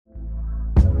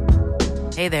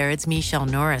Hey there, it's Michelle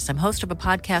Norris. I'm host of a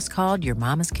podcast called Your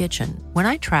Mama's Kitchen. When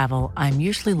I travel, I'm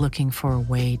usually looking for a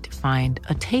way to find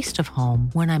a taste of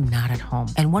home when I'm not at home.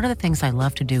 And one of the things I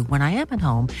love to do when I am at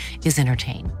home is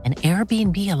entertain. And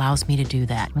Airbnb allows me to do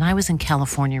that. When I was in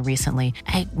California recently,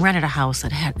 I rented a house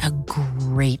that had a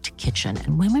great kitchen.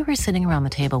 And when we were sitting around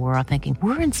the table, we were all thinking,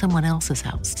 we're in someone else's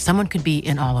house. Someone could be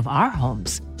in all of our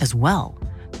homes as well.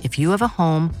 If you have a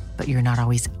home, but you're not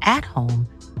always at home,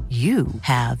 you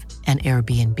have an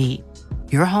Airbnb.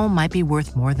 Your home might be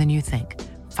worth more than you think.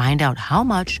 Find out how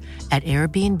much at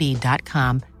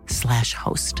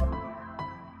airbnb.com/host.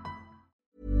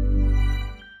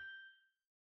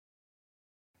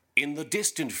 In the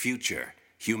distant future,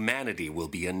 humanity will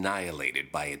be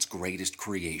annihilated by its greatest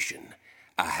creation,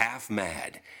 a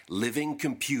half-mad, living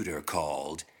computer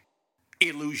called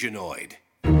Illusionoid.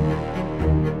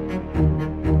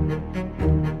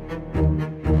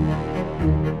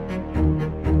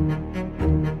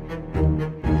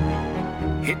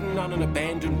 Hidden on an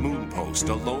abandoned moon post,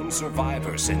 a lone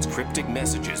survivor sends cryptic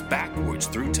messages backwards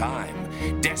through time,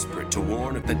 desperate to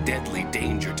warn of the deadly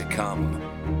danger to come.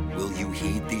 Will you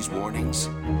heed these warnings?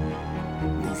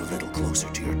 Move a little closer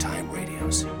to your time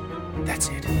radios. That's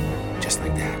it. Just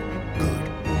like that. Good.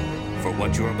 For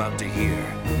what you're about to hear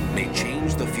may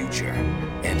change the future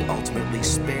and ultimately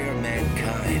spare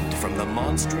mankind from the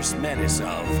monstrous menace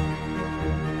of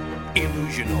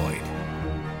Illusionoid.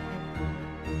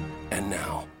 And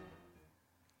now,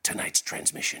 tonight's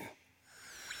transmission.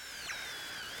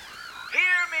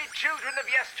 Hear me, children of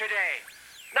yesterday.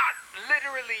 Not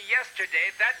literally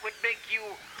yesterday. That would make you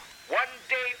 1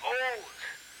 day old.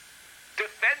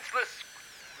 Defenseless,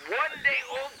 1 day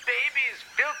old babies,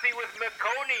 filthy with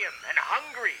meconium and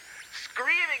hungry,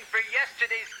 screaming for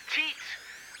yesterday's teat.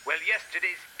 Well,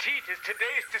 yesterday's teat is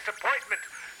today's disappointment,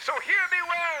 so hear me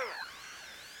well.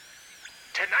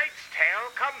 Tonight's tale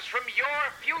comes from your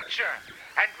future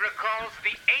and recalls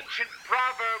the ancient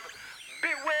proverb,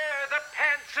 beware the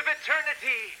pants of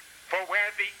eternity. For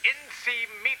where the inseam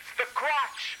meets the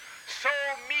crotch, so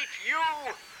meet you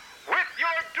with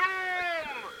your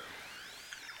doom.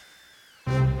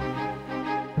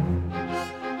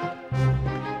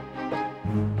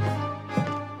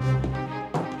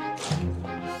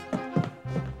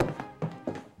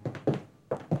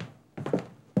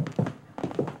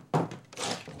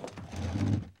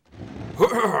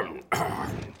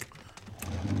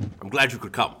 I'm glad you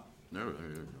could come.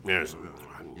 Yes.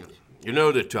 You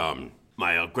know that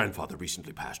my grandfather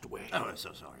recently passed away. Oh, I'm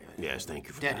so sorry. Yes, thank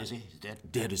you for Dead, that. is he? He's dead?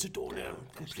 Dead as a doornail.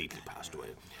 Completely passed away.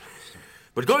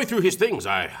 But going through his things,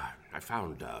 I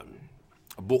found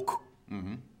a book.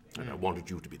 Mm-hmm. And I wanted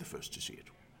you to be the first to see it.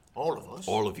 All of us?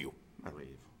 All of you. Well, we've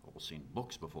all seen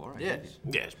books before, I Yes. guess.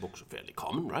 Yes, books are fairly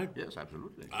common, right? Yes,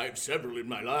 absolutely. I've several in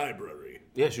my library.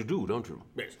 Yes, you do, don't you?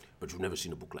 Yes. But you've never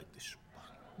seen a book like this.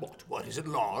 What? Is it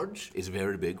large? It's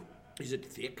very big. Is it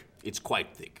thick? It's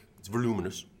quite thick. It's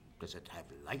voluminous. Does it have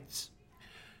lights?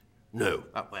 No.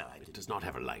 Well, It does not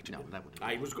have a light in No, it. that would...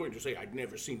 I was going to say I'd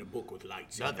never seen a book with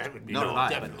lights. No, in it. that would be... No,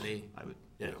 definitely. I would,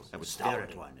 Yes. I would stare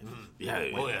at one. Yeah,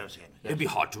 Oh, yes. It'd be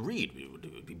hard to read. It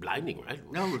would be blinding, right?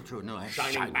 No, true, no.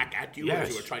 Shining back at you Yes.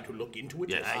 as you were trying to look into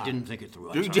it. Yes. I didn't think it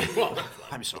through. You I'm did- sorry.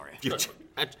 I'm sorry.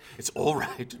 It's all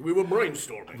right. We were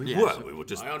brainstorming. We were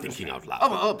just I understand. thinking out loud.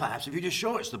 Oh, perhaps if you just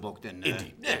show us the book, then...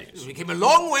 Indeed. Yes, we came a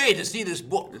long way to see this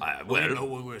book. well- we didn't know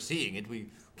we were seeing it. We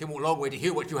came a long way to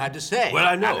hear what you had to say. Well,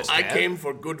 I know. I came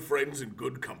for good friends and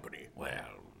good company.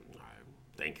 Well,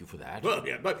 thank you for that. Well,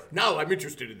 yeah, but now I'm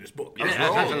interested in this book.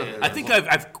 I think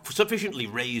I've sufficiently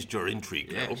raised your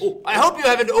intrigue. Yes. Oh, I hope you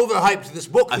haven't overhyped this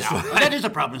book now. That is a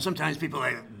problem. Sometimes people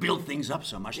build things up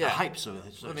so much, the Yeah. hype, so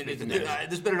it's I mean, making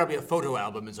this better not be a photo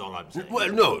album, is all I'm saying.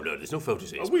 well, no, there's no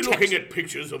photos. Are we looking at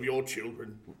pictures of your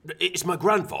children? It's my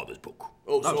grandfather's book.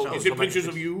 Oh, so is it somebody pictures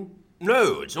of you?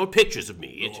 No, it's not pictures of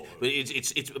me.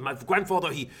 It's my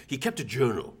grandfather. He kept a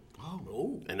journal.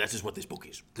 Oh. And that is what this book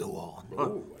is. Go on.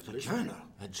 a journal.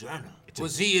 A journal.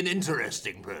 Was he an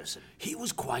interesting person? He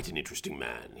was quite an interesting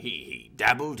man. He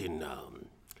dabbled in,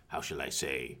 how shall I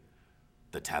say,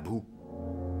 the taboo.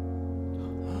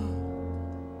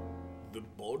 The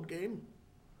board game?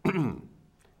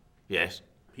 Yes,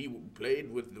 He played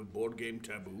with the board game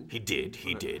Taboo? he did.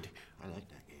 I like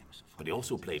that game. It's so fun. But he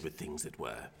also played with things that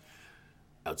were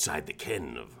outside the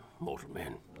ken of mortal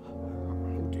men.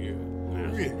 Oh, dear.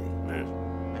 Yes.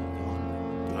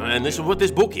 And this is what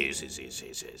this book is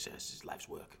his life's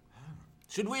work.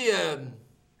 Should we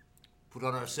put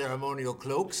on our ceremonial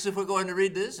cloaks if we're going to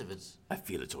read this? If it's... I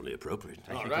feel it's only appropriate.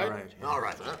 All right. All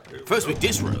right. First we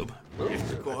disrobe.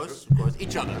 Of course.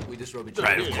 Each other. We disrobe each other.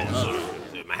 Right, of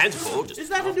course. My hands are cold. Just Is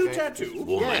that a new tattoo?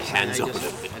 warm my hands I up a just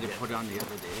little bit. had it put on the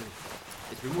other day.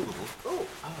 It's removable. Oh.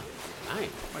 Nice.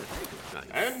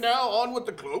 And now on with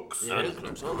the cloaks. All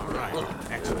right.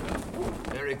 Excellent.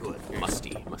 Very good.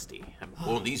 Musty. Haven't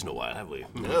worn these in a while, have we?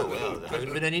 Oh, well, there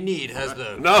hasn't been any need, has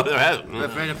there? No, there hasn't. I'm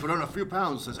afraid I put on a few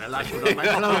pounds since I last put on my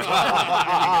clothes.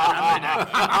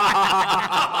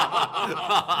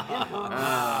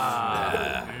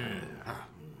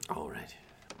 All right.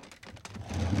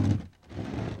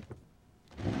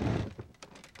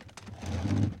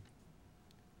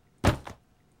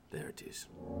 There it is.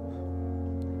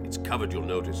 It's covered, you'll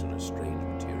notice, in a strange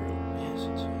material. Yes,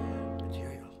 it's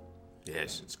material.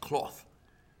 Yes, it's cloth.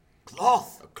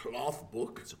 Cloth? A cloth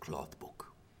book? It's a cloth book.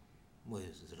 Well,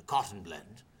 is it a cotton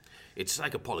blend? It's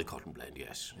like a polycotton blend,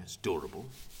 yes. It's durable.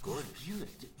 Good.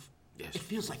 Yes. It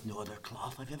feels like no other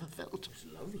cloth I've ever felt. It's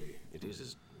lovely. It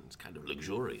is. It's kind of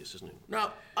luxurious, isn't it?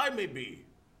 Now, I may be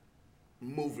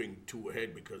moving too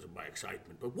ahead because of my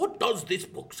excitement, but what does this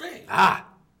book say? Ah!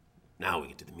 Now we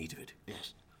get to the meat of it.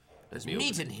 Yes. There's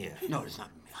Meat in here. No, it's not.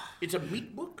 It's a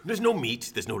meat book? There's no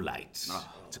meat, there's no lights.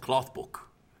 It's a cloth book.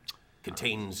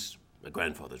 Contains my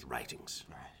grandfather's writings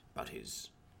about his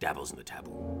dabbles in the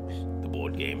taboo, the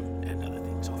board game, and other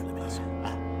things off limits.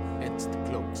 Hence the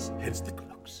cloaks. Hence the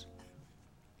cloaks.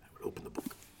 I will open the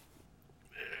book.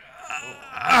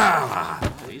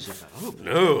 These are fell open.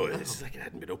 No, it's like it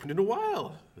hadn't been opened in a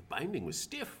while. The binding was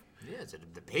stiff. Yes,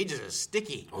 the pages are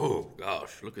sticky. Oh,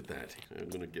 gosh, look at that. I'm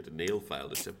going to get a nail file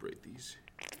to separate these.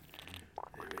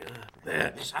 There we are.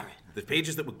 There. Sorry. The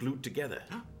pages that were glued together.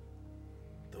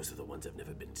 Those are the ones I've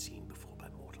never been seen before by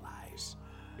mortal eyes.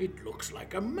 It looks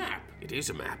like a map. It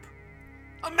is a map.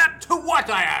 A map to what,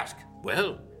 I ask?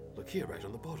 Well, look here, right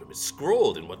on the bottom. It's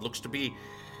scrawled in what looks to be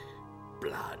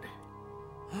blood.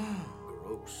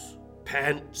 Gross.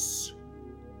 Pants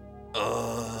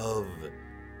of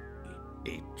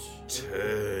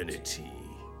eternity.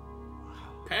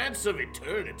 Pants of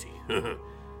eternity.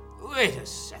 Wait a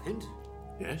second.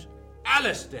 Yes?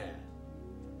 Alistair,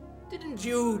 didn't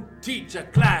you teach a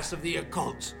class of the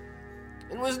occult?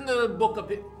 And wasn't there a book up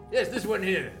here? Yes, this one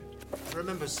here. I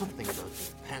remember something about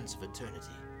the Pants of Eternity.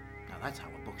 Now that's how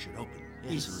a book should open.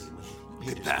 Yes. Easily with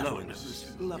pages that flowing. one. It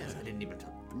was lovely. Yes, I didn't even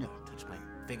No. touch my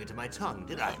finger to my tongue,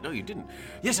 did I? No, you didn't.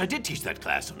 Yes, I did teach that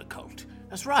class on occult.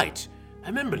 That's right. I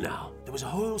remember now. There was a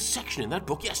whole section in that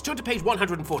book. Yes, turn to page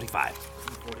 145.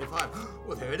 45.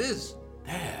 Well, there it is.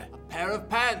 There. A pair of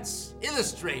pants,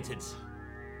 illustrated.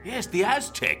 Yes, the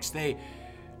Aztecs, they...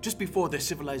 Just before their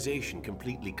civilization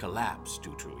completely collapsed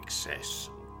due to excess,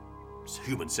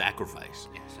 human sacrifice.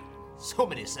 Yes, so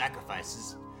many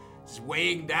sacrifices. Just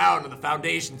weighing down on the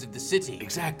foundations of the city.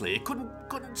 Exactly. It couldn't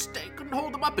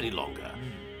hold them up any longer.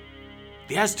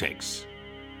 The Aztecs,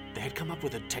 they had come up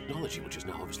with a technology which has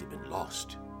now obviously been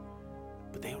lost.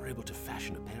 But they were able to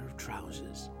fashion a pair of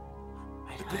trousers.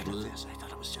 I heard of this. I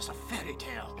thought it was just a fairy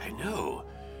tale. I know.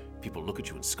 People look at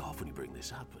you and scoff when you bring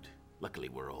this up, but luckily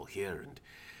we're all here and...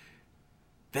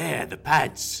 There, the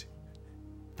pants.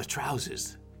 The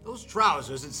trousers. Those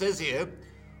trousers, it says here,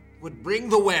 would bring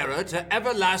the wearer to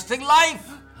everlasting life.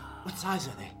 What size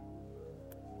are they?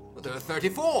 Well, there are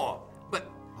 34. But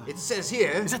it says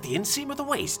here, Is that the inseam or the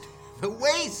waist? the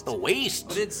waist. The waist.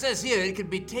 But it says here it can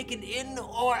be taken in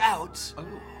or out.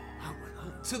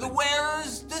 To the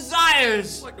wearer's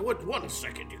desires. What, 1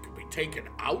 second, you could be taken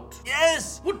out?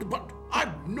 Yes. But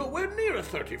I'm nowhere near a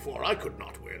 34. I could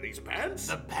not wear these pants.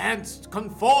 The pants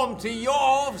conform to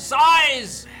your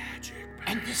size.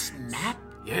 And this map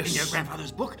Yes. in your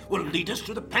grandfather's book will lead us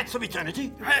to the Pants of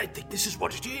Eternity? I think this is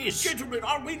what it is. Gentlemen,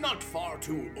 are we not far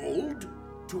too old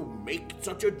to make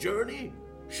such a journey?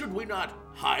 Should we not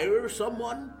hire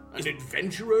someone? An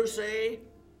adventurer, say?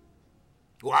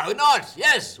 Why not?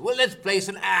 Yes. Well, let's place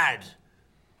an ad.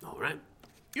 All right.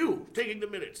 You, taking the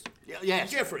minutes.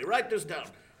 Yes. Jeffrey, write this down.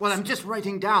 Well, I'm just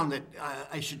writing down that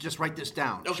I should just write this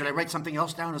down. Okay. Should I write something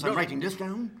else down as I'm No. writing this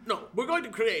down? No, we're going to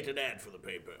create an ad for the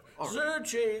paper.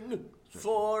 Searching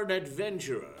for an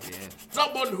adventurer.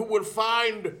 Someone who will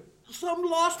find some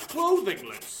lost clothing,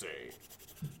 let's say.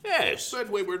 Yes. That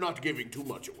way we're not giving too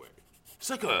much away. It's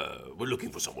like we're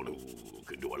looking for someone who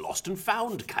can do a lost and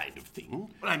found kind of thing.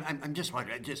 Well, I'm just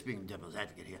wondering, just being devil's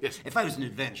advocate here. Yes. If I was an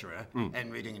adventurer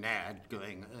and reading an ad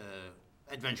going,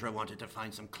 adventurer wanted to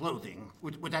find some clothing,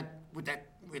 would that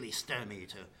really stir me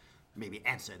to maybe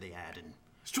answer the ad? And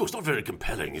It's true, it's not very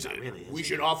compelling, is it? really, We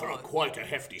should offer quite a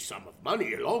hefty sum of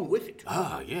money along with it.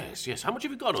 Ah, yes, yes. How much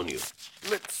have you got on you?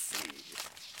 Let's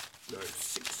see.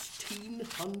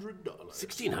 $1,600.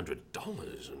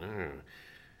 $1,600?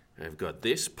 I've got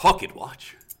this pocket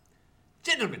watch.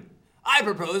 Gentlemen, I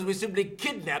propose we simply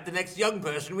kidnap the next young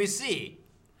person we see.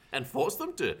 And force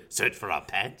them to search for our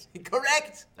pants?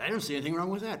 Correct? I don't see anything wrong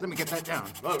with that. Let me get that down.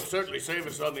 Well, it'll certainly save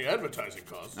us on the advertising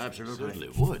costs. Absolutely. Certainly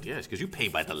would, yes, because you pay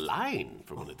by the line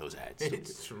for one of those ads.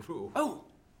 It's true. Oh,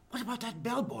 what about that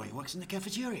bellboy who works in the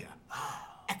cafeteria?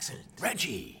 Excellent.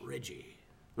 Reggie. Reggie.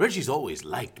 Reggie's always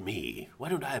liked me. Why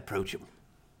don't I approach him?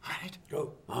 Right.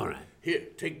 Go. All right. Here,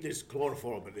 take this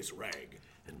chloroform and this rag.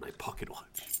 And my pocket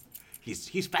watch.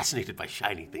 He's fascinated by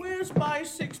shiny things. Where's my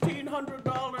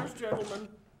 $1,600, gentlemen?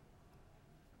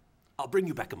 I'll bring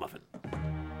you back a muffin.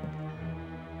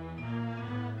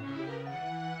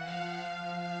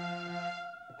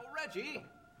 Oh, Reggie.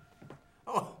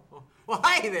 Oh, well,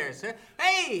 hi there, sir.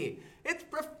 Hey, it's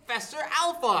Professor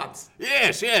Alphonse.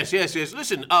 Yes.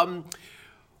 Listen,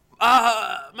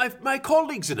 my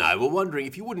colleagues and I were wondering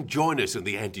if you wouldn't join us in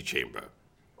the antechamber.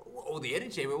 Oh, the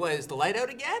antechamber. What, is the light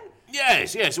out again?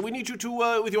 Yes. We need you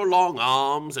to, with your long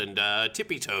arms and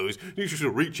tippy toes, need you to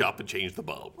reach up and change the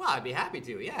bulb. Well, I'd be happy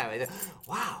to, yeah.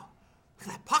 Wow, look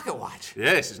at that pocket watch.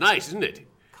 Yes, it's nice, isn't it?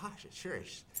 Gosh, it sure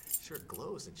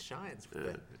glows and shines.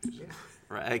 Yeah.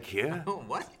 Rag here. Oh,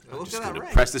 what? Look Just at that gonna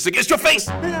ring. press this against your face.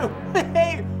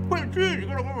 Hey, well, geez, you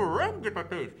gotta have a ring against my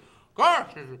face.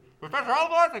 Gosh, Professor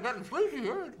Alphonse, I'm getting sleepy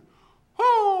here.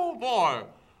 Oh, boy.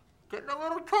 Getting a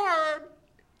little tired.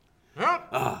 Yep.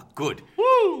 Ah, good.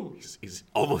 Woo! He's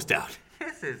almost out.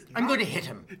 This is... I'm going to hit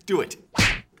him. Do it.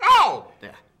 Ow!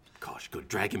 There. Gosh, good.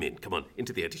 Drag him in. Come on,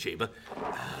 into the antechamber.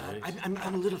 I'm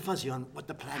a little fuzzy on what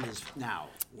the plan is now.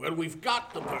 Well, we've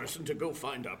got the person to go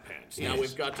find our pants. Now Yes.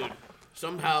 we've got to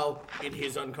somehow, in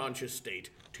his unconscious state,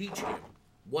 teach him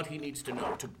what he needs to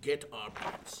know to get our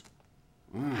pants.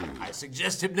 I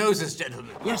suggest hypnosis,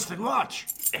 gentlemen. Yes, then watch.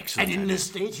 Excellent. And in this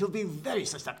state, he'll be very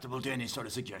susceptible to any sort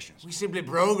of suggestions. We simply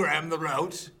program the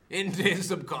route into his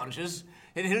subconscious,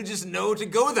 and he'll just know to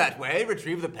go that way,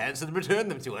 retrieve the pants, and return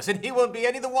them to us, and he won't be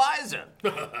any the wiser.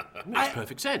 Makes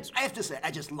perfect sense. I have to say, I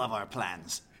just love our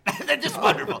plans. They're just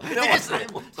wonderful. They're just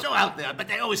so out there, but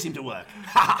they always seem to work.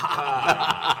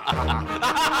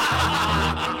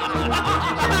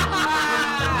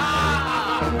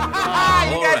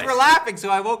 You guys were laughing, so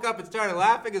I woke up and started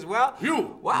laughing as well.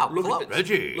 You! Wow, look close. at this.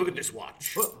 Reggie. Look at this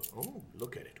watch. Oh.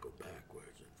 Look at it. Go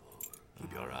backwards and forwards.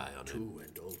 Keep your eye on it. To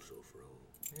and also fro.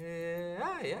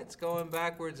 Yeah, it's going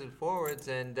backwards and forwards,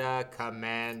 and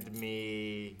command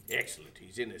me. Excellent.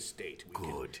 He's in a state. We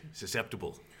can- Good.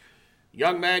 Susceptible.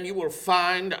 Young man, you will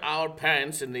find our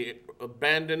pants in the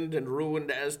abandoned and ruined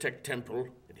Aztec temple,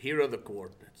 and here are the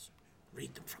coordinates.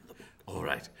 Read them from the book. All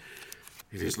right.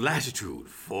 It is latitude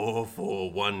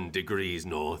 441 degrees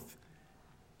north,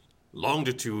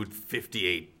 longitude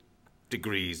 58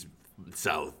 degrees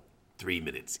south, 3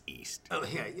 minutes east. Oh,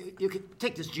 here, you can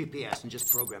take this GPS and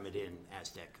just program it in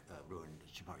Aztec ruined.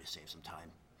 It should probably save some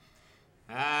time.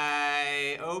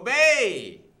 I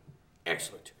obey.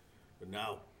 Excellent. But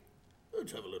now,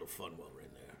 let's have a little fun while we're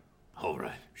in there. All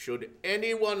right. Should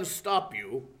anyone stop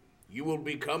you, you will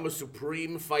become a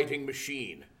supreme fighting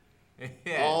machine.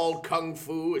 Yes. All kung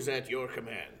fu is at your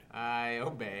command. I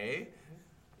obey.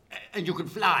 And you can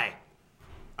fly.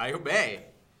 I obey.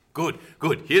 Good.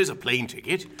 Here's a plane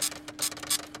ticket.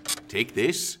 Take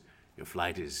this. Your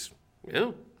flight is,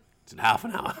 well, it's in half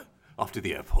an hour off to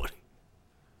the airport.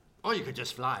 Or you could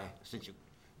just fly, since you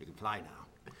can fly now.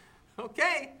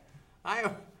 Okay,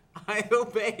 I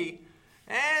obey.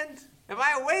 And am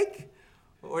I awake?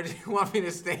 Or do you want me to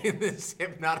stay in this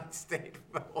hypnotic state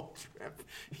for the whole trip?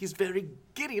 He's very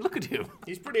giddy. Look at him.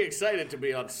 He's pretty excited to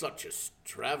be on such a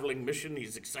traveling mission.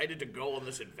 He's excited to go on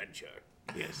this adventure.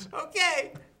 Yes.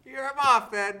 Okay, here I'm off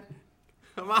then.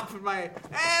 I'm off in my...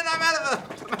 And I'm out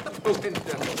of the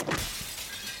window.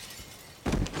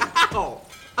 Ow!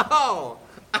 Ow!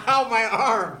 Ow, my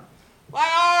arm! My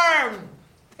arm!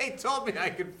 They told me I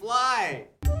could fly.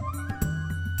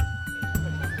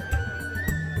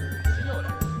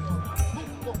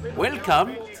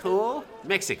 Welcome to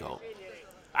Mexico.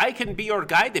 I can be your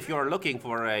guide if you're looking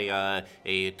for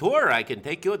a tour. I can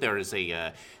take you. There's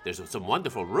some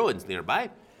wonderful ruins nearby.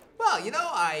 Well, you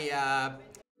know,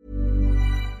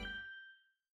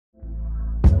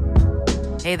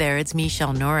 Hey there, it's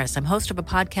Michelle Norris. I'm host of a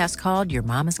podcast called Your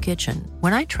Mama's Kitchen.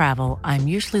 When I travel, I'm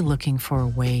usually looking for a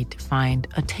way to find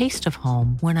a taste of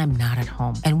home when I'm not at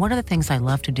home. And one of the things I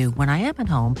love to do when I am at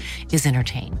home is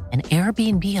entertain. And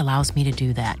Airbnb allows me to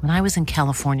do that. When I was in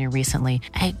California recently,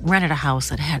 I rented a house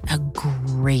that had a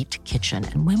great kitchen.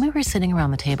 And when we were sitting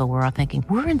around the table, we were all thinking,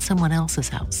 we're in someone else's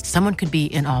house. Someone could be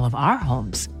in all of our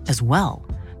homes as well.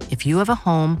 If you have a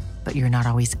home, but you're not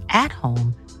always at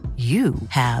home, you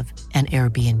have an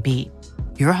Airbnb.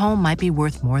 Your home might be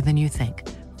worth more than you think.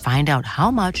 Find out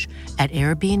how much at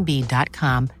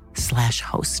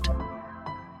airbnb.com/host.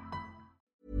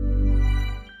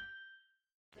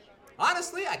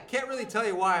 Honestly, I can't really tell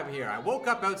you why I'm here. I woke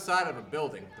up outside of a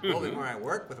building, the building where I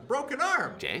work, with a broken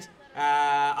arm. Jace?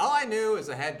 All I knew is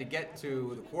I had to get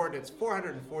to the coordinates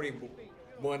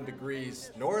 441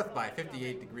 degrees north by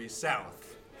 58 degrees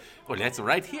south. Well, that's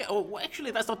right here. Oh,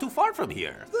 actually, that's not too far from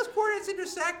here. Do those coordinates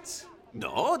intersect?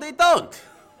 No, they don't.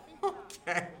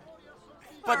 Okay.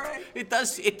 But All right. it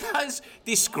does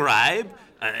describe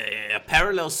a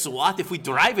parallel SWAT. If we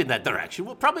drive in that direction,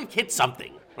 we'll probably hit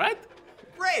something, right?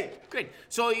 Great.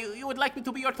 So you would like me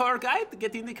to be your tour guide to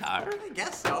get in the car? I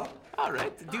guess so. All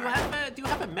right. Do you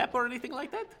have a map or anything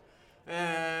like that?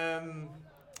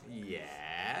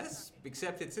 Yes.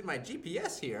 Except it's in my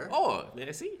GPS here. Oh, may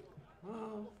I see?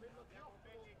 Well,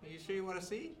 are you sure you want to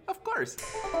see? Of course.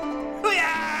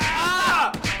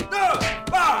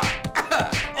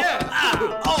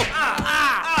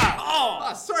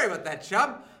 Oh, sorry about that,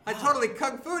 chum. I totally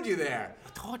kung fu'd you there.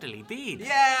 Totally did.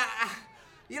 Yeah,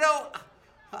 you know,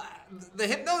 the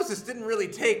hypnosis didn't really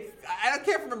take. I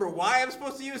can't remember why I'm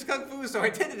supposed to use kung fu, so I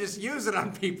tend to just use it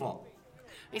on people.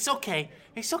 It's okay.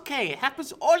 It's okay. It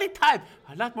happens all the time.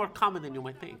 A lot more common than you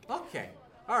might think. Okay.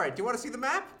 All right. Do you want to see the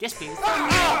map? Yes, please.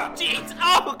 Oh, jeez.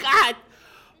 Oh, God.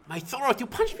 My throat. You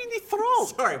punched me in the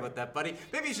throat. Sorry about that, buddy.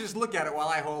 Maybe you should just look at it while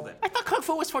I hold it. I thought Kung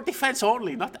Fu was for defense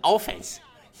only, not offense.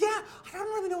 Yeah, I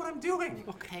don't really know what I'm doing.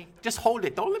 Okay. Just hold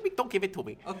it. Don't give it to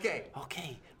me. Okay.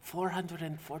 Okay.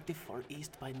 444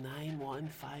 east by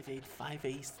 91585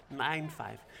 east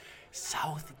 95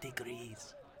 south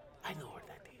degrees. I know where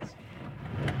that is.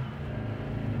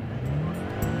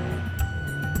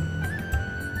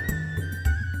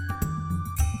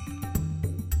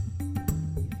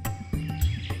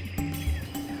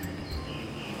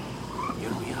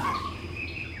 Here we are.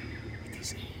 It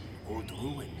is an old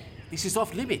ruin. This is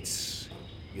off limits.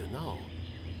 You know,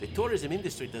 the tourism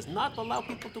industry does not allow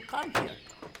people to come here.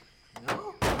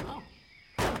 No? No.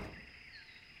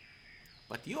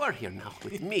 But you are here now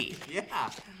with me. Yeah.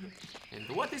 And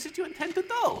what is it you intend to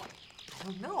do? I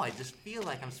don't know. I just feel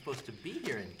like I'm supposed to be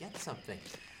here and get something.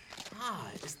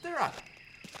 Is there a,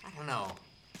 I don't know,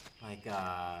 like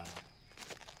a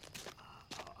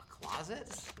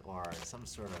closet or some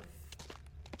sort of,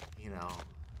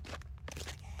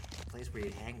 place where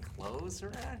you hang clothes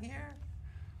around here?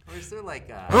 Or is there like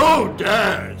a... Who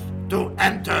dares to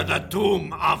enter the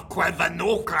tomb of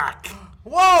Quevanokak?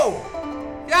 Whoa!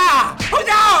 Yeah! Oh,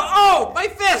 no! Oh, my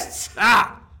fists!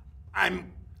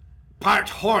 I'm part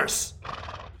horse.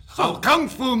 So Kung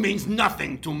Fu means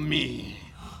nothing to me.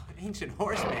 Ancient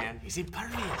horseman. He's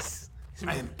impervious.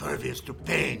 I am impervious to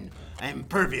pain. I am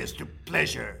impervious to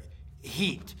pleasure,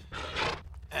 heat.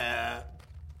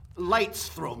 Lights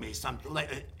throw me.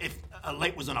 If a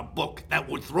light was on a book, that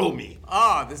would throw me.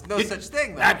 Oh, there's no such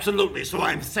thing, though. Absolutely, so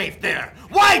I'm safe there.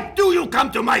 Why do you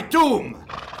come to my tomb?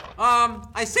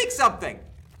 I seek something.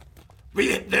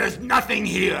 There's nothing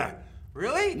here.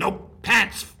 Really? No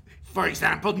pants, for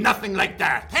example, nothing like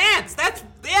that. Pants! That's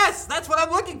what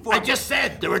I'm looking for. I just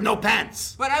said there were no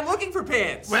pants. But I'm looking for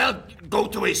pants. Well, go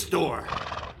to a store.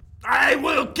 I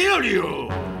will kill you.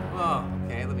 Oh,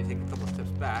 okay, let me take a couple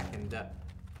steps back and,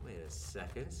 wait a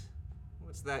second.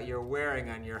 What's that you're wearing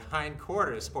on your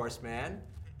hindquarters, horseman?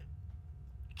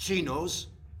 Chinos.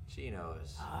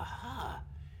 Chinos. Aha.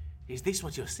 Is this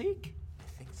what you seek? I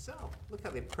think so. Look how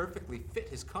they perfectly fit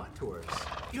his contours.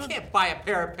 You can't buy a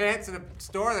pair of pants in a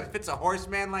store that fits a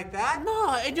horseman like that.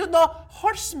 No, and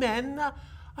horsemen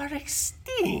are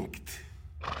extinct.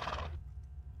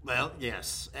 Well,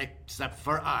 yes, except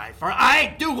for I. For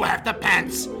I do have the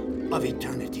pants of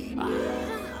eternity.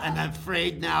 And I'm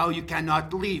afraid now you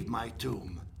cannot leave my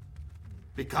tomb.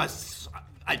 Because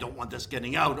I don't want this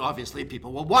getting out. Obviously,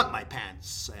 people will want my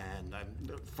pants. And,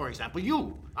 for example,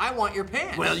 you. I want your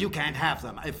pants. Well, you can't have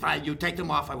them. If you take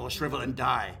them off, I will shrivel and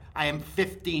die. I am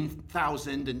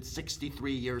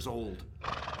 15,063 years old.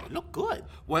 You look good.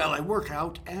 Well, I work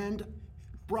out, and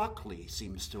broccoli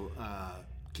seems to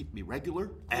keep me regular,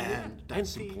 and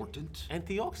that's important.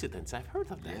 Antioxidants, I've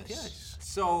heard of that, yes.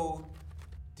 So,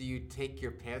 do you take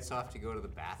your pants off to go to the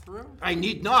bathroom? I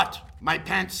need not. My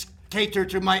pants cater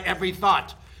to my every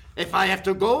thought. If I have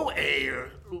to go, a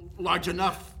large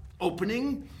enough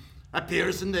opening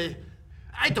appears in the...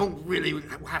 I don't really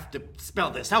have to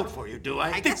spell this out for you, do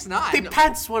I? I guess not. The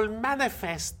pants will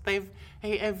manifest. They've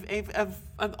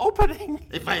an opening.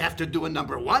 If I have to do a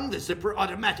number one, the zipper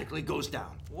automatically goes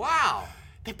down. Wow.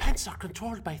 The pants are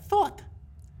controlled by thought.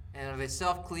 And are they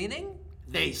self-cleaning?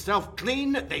 They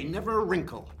self-clean, they never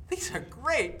wrinkle. These are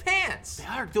great pants. They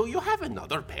are. Do you have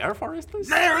another pair, for instance?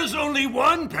 There is only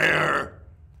one pair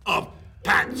of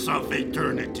pants of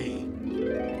eternity.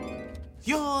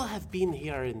 You have been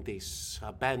here in this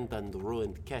abandoned,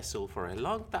 ruined castle for a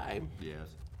long time. Yes.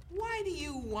 Why do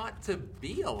you want to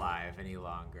be alive any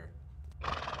longer?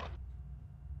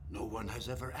 No one has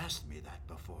ever asked me that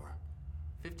before.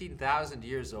 15,000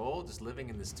 years old, just living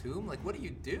in this tomb? Like, what do you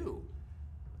do?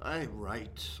 I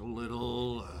write a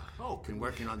little. Oh, been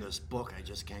working on this book. I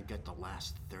just can't get the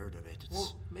last third of it.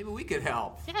 Well, maybe we could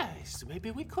help. Yes, maybe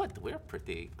we could. We're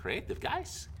pretty creative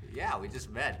guys. Yeah, we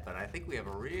just met, but I think we have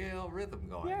a real rhythm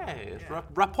going. Yes,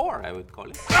 rapport, I would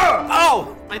call it.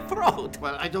 Oh, my throat!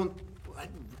 Well,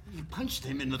 you punched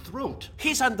him in the throat.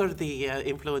 He's under the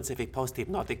influence of a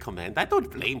post-hypnotic command. I don't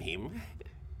blame him.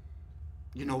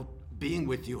 You know, being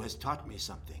with you has taught me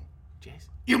something. Yes.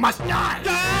 You must die!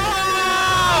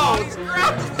 Oh, he's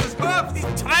grabbing his hooves.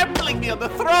 He's trampling me on the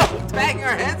throat! Banging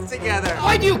our heads together.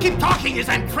 Why do you keep talking as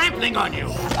I'm trampling on you?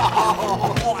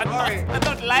 Oh, sorry. I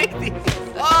don't like this.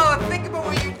 Oh, think about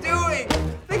what you're doing.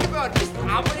 Think about just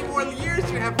how many more years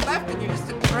you have left in you just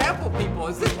to trample people.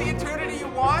 Is this the eternity you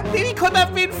want? We could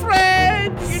have been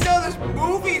friends! You know there's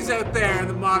movies out there in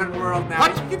the modern world now.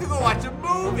 What? You get to go watch a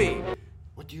movie.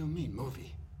 What do you mean,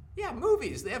 movie? Yeah,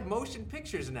 movies. They have motion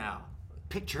pictures now.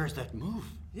 Pictures that move.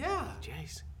 Yeah.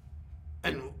 Jeez.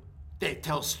 And they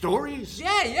tell stories?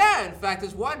 Yeah. In fact,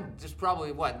 there's one just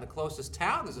probably, in the closest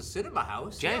town is a cinema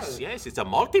house. Yes, Yeah. yes, it's a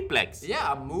multiplex.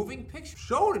 Yeah, a moving picture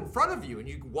shown in front of you, and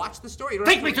you can watch the story. You don't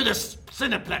Take have me to this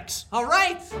Cineplex. All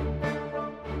right.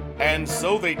 And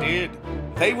so they did.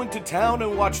 They went to town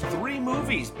and watched 3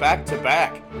 movies back to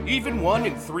back, even one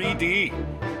in 3D.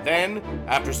 Then,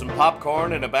 after some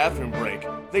popcorn and a bathroom break,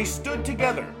 they stood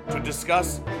together to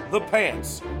discuss the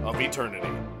pants of eternity.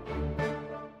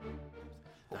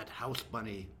 That house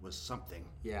bunny was something.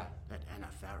 Yeah. That Anna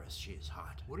Faris, she is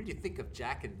hot. What did you think of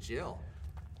Jack and Jill?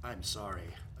 I'm sorry.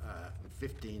 In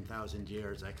 15,000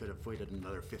 years, I could have waited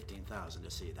another 15,000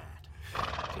 to see that.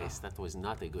 Yes, that was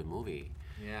not a good movie.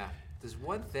 Yeah. There's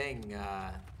one thing,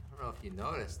 I don't know if you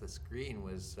noticed, the screen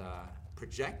was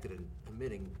projected and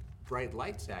emitting bright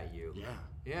lights at you. Yeah.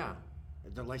 Yeah.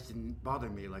 The lights didn't bother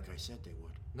me like I said they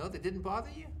would. No, they didn't bother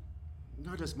you?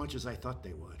 Not as much as I thought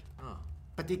they would. Oh.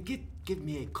 But they did give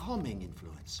me a calming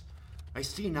influence. I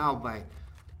see now my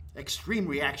extreme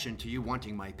reaction to you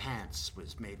wanting my pants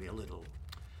was maybe a little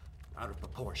out of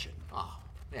proportion. Oh,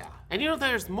 yeah. And you know,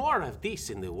 there's more of this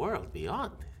in the world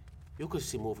beyond. You could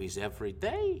see movies every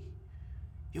day.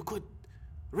 You could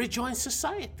rejoin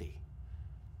society.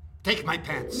 Take my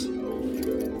pants.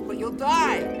 But you'll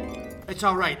die. It's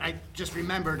all right. I just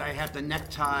remembered I have the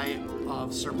necktie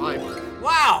of survival.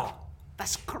 Wow.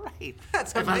 That's great.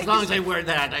 That's If amazing. as long as I wear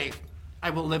that, I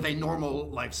will live a normal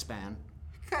lifespan.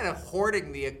 Kind of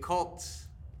hoarding the occult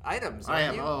items, I aren't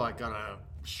am. you? Oh, I got a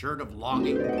shirt of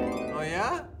longing, Oh,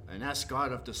 yeah? an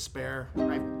ascot of despair.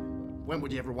 When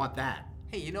would you ever want that?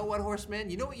 Hey, you know what, Horseman?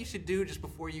 You know what you should do just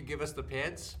before you give us the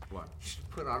pants? What? You should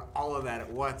put on all of that at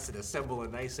once and assemble a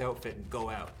nice outfit and go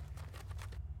out.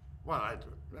 Well,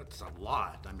 that's a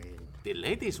lot. I mean, The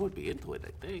ladies would be into it,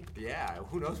 I think. Yeah,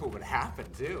 who knows what would happen,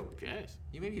 too? Yes.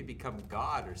 You maybe become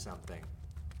God or something.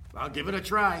 I'll give it a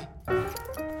try.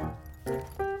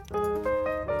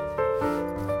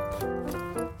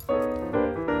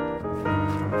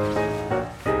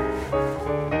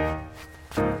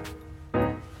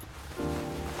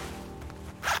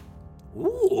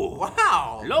 Ooh.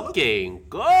 Wow! Looking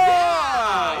good.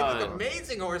 Yeah, you look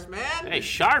amazing, Horseman! Hey,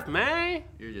 sharp, man.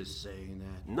 You're just saying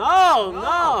that. No, come no.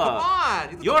 on!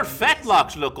 You look Your amazing.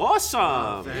 fetlocks look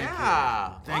awesome. Thank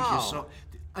Yeah! Thank wow. you so.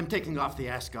 I'm taking off the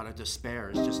ascot of despair.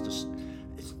 It's just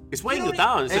It's weighing you don't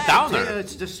down. It's a need- downer.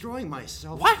 It's destroying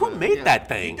myself. Why? Who made that You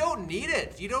thing? don't need it.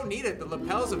 You don't need it. The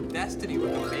lapels of destiny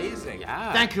look amazing.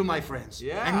 Yeah. Thank you, my friends.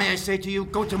 Yeah. And may I say to you,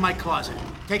 go to my closet.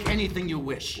 Take anything you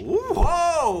wish. Ooh.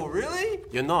 Whoa, really?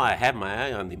 You know, I have my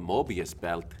eye on the Mobius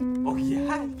belt. Oh,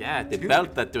 yeah? Yeah, the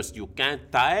belt that just you can't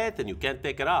tie it and you can't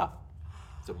take it off.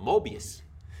 It's a Mobius.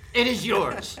 It is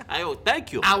yours. Oh,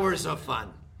 thank you. Hours of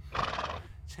fun.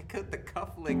 Check out the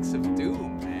cufflinks of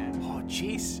doom, man. Oh,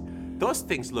 jeez. Those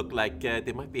things look like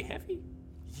they might be heavy.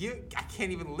 I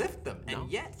can't even lift them. No?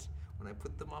 And yet, when I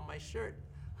put them on my shirt,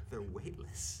 they're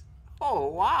weightless. Oh,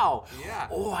 wow. Yeah.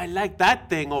 Oh, I like that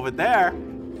thing over there.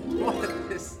 What?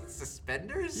 This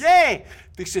suspenders? Yay!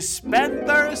 The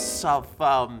suspenders of,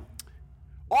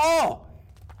 oh!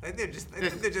 I think they're just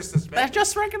suspenders. They're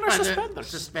just regular The suspenders.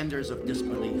 Suspenders of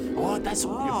disbelief. Oh, that's You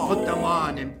put them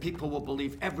on and people will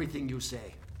believe everything you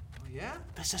say. Yeah?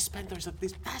 The suspenders of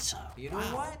this paso. You know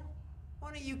what?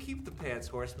 Why don't you keep the pants,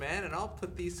 horseman, and I'll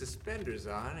put these suspenders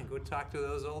on and go talk to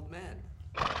those old men.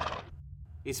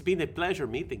 It's been a pleasure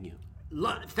meeting you.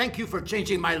 Thank you for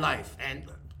changing my life and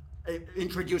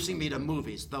introducing me to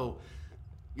movies, though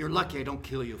you're lucky I don't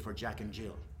kill you for Jack and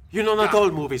Jill. You know, not all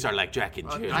movies are like Jack and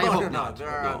Jill. I hope no, not. there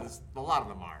are, a lot of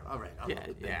them are. All right.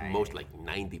 Most like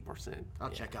 90%. I'll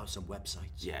check out some websites.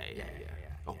 Yeah.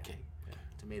 Okay. Yeah.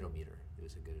 Tomato meter. It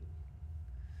was a good...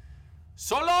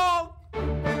 So long!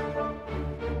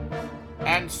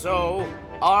 And so,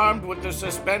 armed with the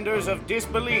suspenders of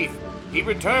disbelief, he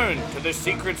returned to the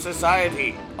secret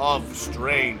society of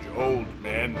strange old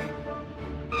men.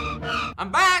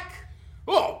 I'm back!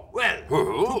 Oh, Well,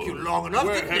 took you long enough,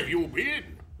 where didn't have it? you been?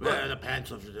 The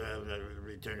pants of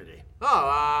eternity.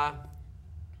 Oh,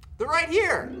 they're right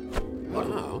here.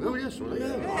 Oh, yes.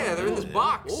 Yeah, they're in this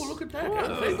box. Oh, look at that.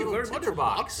 Yeah, Thank you very much tinder for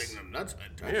box. boxing them. That's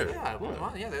fantastic. Yeah,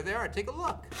 well, yeah, there they are. Take a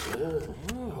look.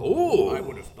 Oh. I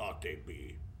would have thought they'd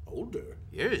be older.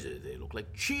 Yes, they look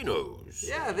like chinos.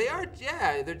 Yeah, they are.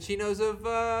 Yeah, they're chinos of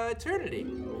eternity.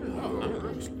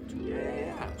 Oh, excellent.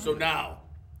 Yeah. So now,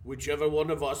 whichever one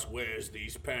of us wears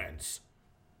these pants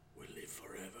will live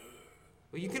forever.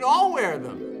 Well, you can all wear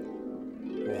them.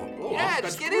 Oh, Yeah,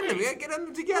 that's just get in them. great. Get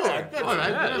them together. That's All right,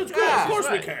 that's yeah. good. Yeah. Of course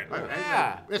we Right. can.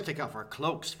 Yeah. Let's take off our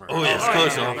cloaks first. Oh, yes,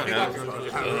 close off.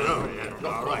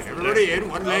 All right, everybody in.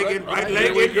 One leg in, right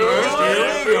leg we in go. first.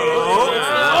 Here we go.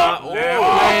 Left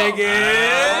leg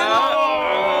in.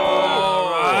 All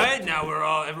right,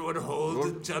 now everyone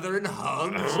holds each other in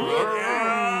hugs.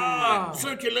 Yeah.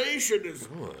 Circulation is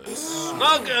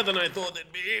Snugger than I thought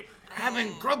it'd be.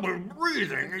 Having trouble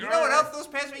breathing. You know what else those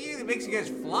pants make you? It makes you guys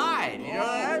fly. You know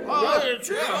that? Let's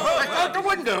Out the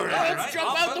window. Let's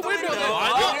jump out the window then.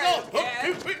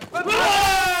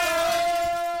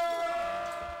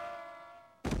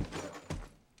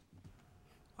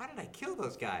 Why did I kill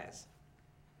those guys?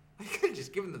 I could have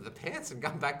just given them the pants and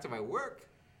gone back to my work.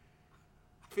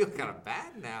 I feel kind of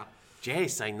bad now.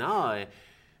 Jace, I know.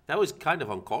 That was kind of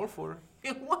uncalled for.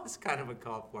 It was kind of a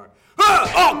call for.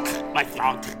 Oh, my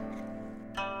throat.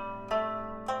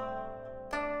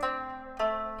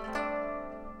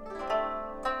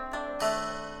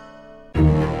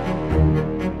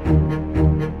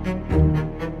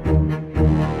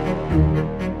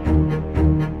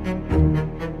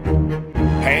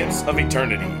 Pants of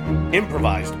Eternity,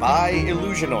 improvised by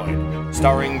Illusionoid,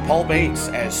 starring Paul Bates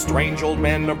as Strange Old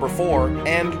Man number 4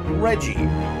 and Reggie,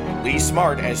 Lee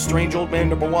Smart as Strange Old Man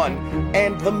number 1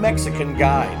 and the Mexican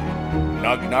Guide,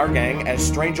 Nug Nargang as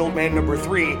Strange Old Man number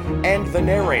 3 and the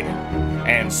narrator,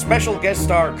 and special guest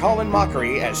star Colin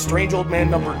Mockery as Strange Old Man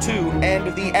number 2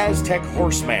 and the Aztec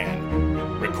Horseman.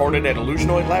 Recorded at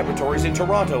Illusionoid Laboratories in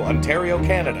Toronto, Ontario,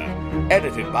 Canada.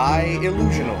 Edited by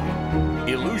Illusionoid.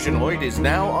 Illusionoid is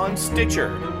now on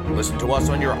Stitcher. Listen to us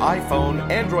on your iPhone,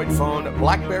 Android phone,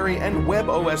 BlackBerry, and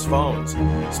WebOS phones.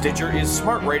 Stitcher is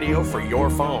smart radio for your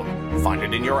phone. Find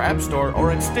it in your app store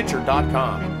or at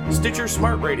Stitcher.com. Stitcher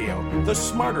Smart Radio, the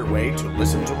smarter way to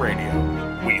listen to radio.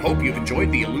 We hope you've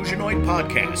enjoyed the Illusionoid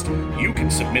podcast. You can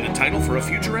submit a title for a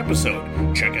future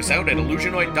episode. Check us out at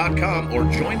Illusionoid.com or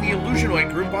join the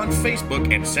Illusionoid group on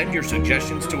Facebook and send your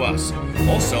suggestions to us.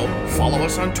 Also, follow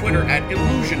us on Twitter at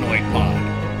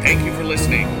IllusionoidPod. Thank you for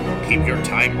listening. Keep your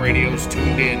time radios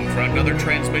tuned in for another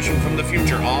transmission from the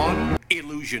future on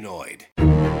Illusionoid.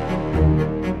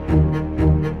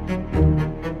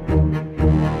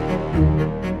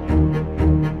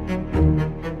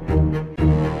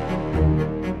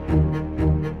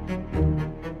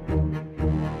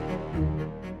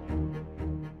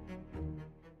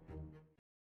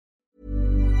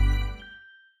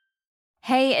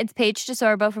 Hey, it's Paige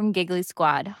DeSorbo from Giggly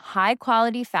Squad. High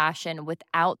quality fashion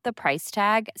without the price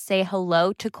tag. Say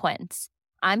hello to Quince.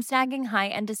 I'm snagging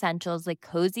high-end essentials like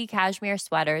cozy cashmere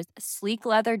sweaters, sleek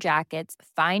leather jackets,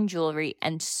 fine jewelry,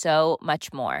 and so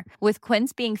much more. With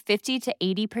Quince being 50 to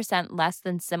 80% less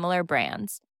than similar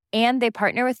brands. And they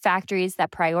partner with factories that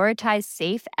prioritize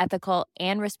safe, ethical,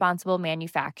 and responsible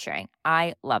manufacturing.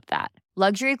 I love that.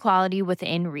 Luxury quality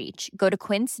within reach. Go to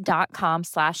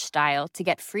quince.com/style to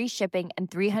get free shipping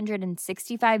and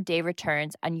 365-day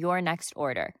returns on your next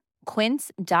order.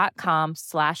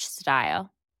 Quince.com/style.